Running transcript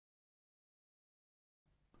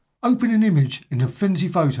Open an image in Affinity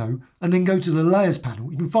Photo and then go to the Layers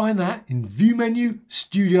panel. You can find that in View menu,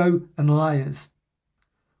 Studio and Layers.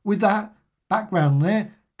 With that background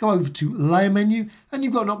there, go over to Layer menu and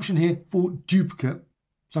you've got an option here for Duplicate.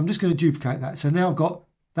 So I'm just going to duplicate that. So now I've got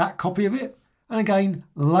that copy of it, and again,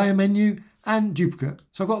 Layer menu and Duplicate.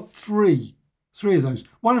 So I've got three of those.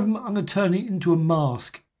 One of them I'm going to turn it into a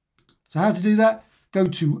mask. So how to do that? Go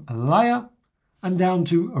to a Layer and down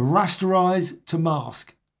to Rasterize to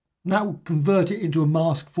Mask. And that will convert it into a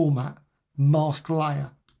mask format, mask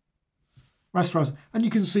layer. Rasterize, and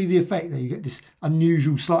you can see the effect there. You get this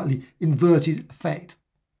unusual, slightly inverted effect.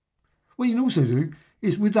 What you can also do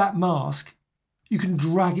is with that mask, you can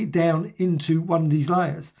drag it down into one of these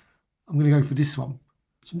layers. I'm going to go for this one.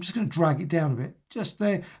 So I'm just going to drag it down a bit, just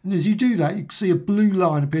there. And as you do that, you can see a blue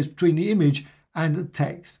line appears between the image and the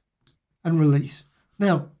text. And release.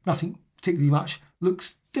 Now, nothing particularly much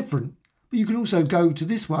looks different. But you can also go to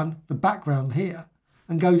this one, the background here,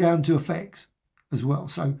 and go down to effects as well.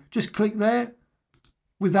 So just click there.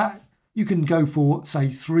 With that, you can go for, say,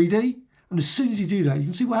 3D. And as soon as you do that, you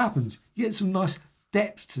can see what happens. You get some nice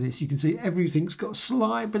depth to this. You can see everything's got a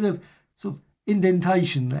slight bit of sort of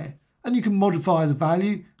indentation there. And you can modify the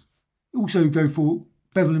value. Also go for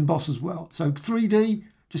bevel emboss as well. So 3D,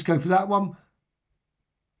 just go for that one.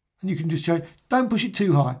 And you can just change. Don't push it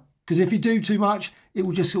too high, because if you do too much, it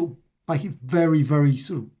will just sort of make it very, very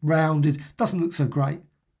sort of rounded. Doesn't look so great.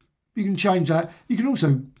 You can change that. You can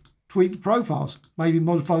also tweak the profiles, maybe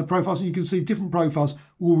modify the profiles, and you can see different profiles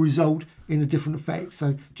will result in a different effect.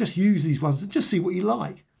 So just use these ones and just see what you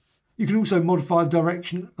like. You can also modify the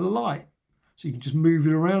direction of the light. So you can just move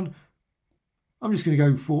it around. I'm just going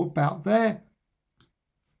to go for about there.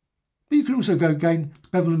 But you can also go again,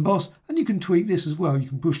 bevel emboss, and you can tweak this as well. You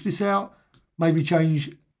can push this out, maybe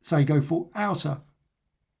change, say go for outer,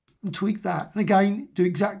 and tweak that. And again, do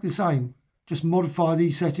exactly the same. Just modify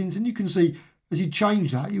these settings, and you can see as you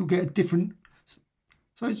change that, you'll get a different.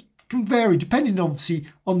 So it can vary depending obviously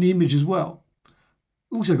on the image as well.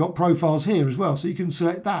 Also got profiles here as well, so you can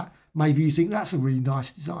select that. Maybe you think that's a really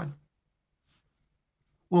nice design.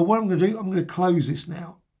 Well, what I'm going to do, I'm going to close this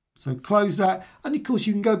now. So close that, and of course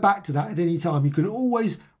you can go back to that at any time. You can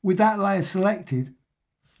always, with that layer selected,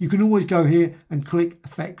 you can always go here and click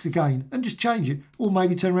effects again and just change it. Or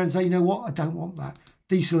maybe turn around and say, you know what, I don't want that.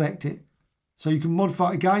 Deselect it. So you can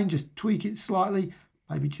modify it again, just tweak it slightly,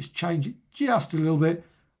 maybe just change it just a little bit,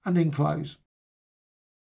 and then close.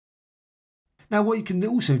 Now what you can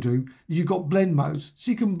also do is you've got blend modes.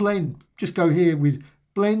 So you can blend, just go here with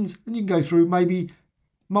blends, and you can go through, maybe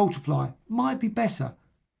multiply, might be better,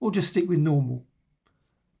 or just stick with normal.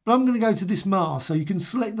 But I'm going to go to this mask, so you can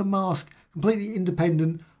select the mask completely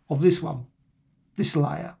independent of this one, this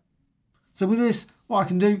layer. So with this, what I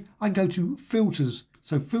can do, I can go to filters.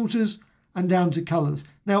 So filters and down to colors.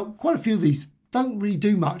 Now, quite a few of these don't really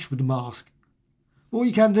do much with the mask. But what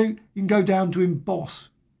you can do, you can go down to emboss.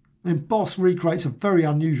 And emboss recreates a very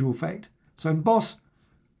unusual effect. So emboss,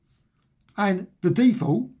 and the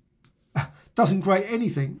default doesn't create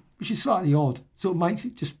anything, which is slightly odd. Sort of makes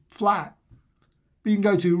it just flat. But you can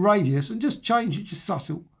go to radius and just change it just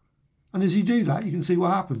subtle. And as you do that, you can see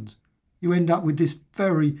what happens. You end up with this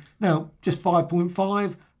very, now just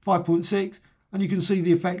 5.5, 5.6, and you can see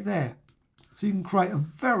the effect there. So you can create a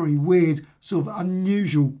very weird, sort of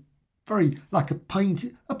unusual, very like a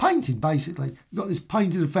painting basically. You've got this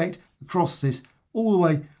painted effect across this all the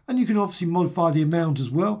way, and you can obviously modify the amount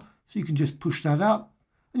as well. So you can just push that up,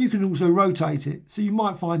 and you can also rotate it. So you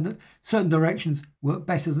might find that certain directions work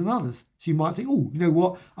better than others. So you might think, oh, you know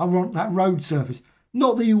what, I want that road surface.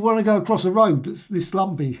 Not that you want to go across a road that's this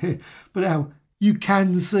lumpy, but how you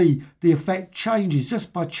can see the effect changes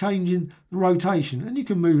just by changing the rotation. And you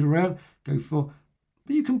can move it around, go for,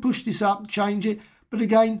 but you can push this up, change it. But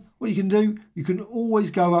again, what you can do, you can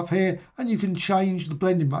always go up here and you can change the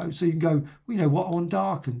blending mode. So you can go, well, you know what, I want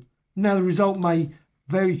darken. Now the result may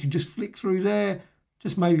vary. You can just flick through there,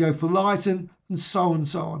 just maybe go for lighten, and so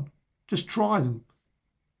on. Just try them.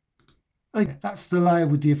 Okay, that's the layer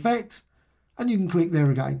with the effects. And you can click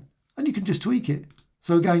there again, and you can just tweak it.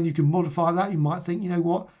 So again, you can modify that. You might think, you know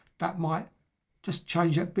what, that might just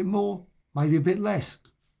change that a bit more, maybe a bit less,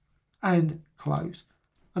 and close.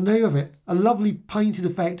 And there you have it, a lovely painted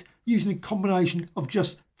effect using a combination of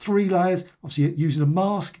just 3 layers, obviously using a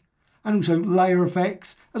mask, and also layer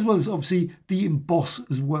effects, as well as obviously the emboss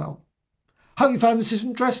as well. Hope you found this of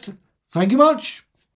interest. Thank you much.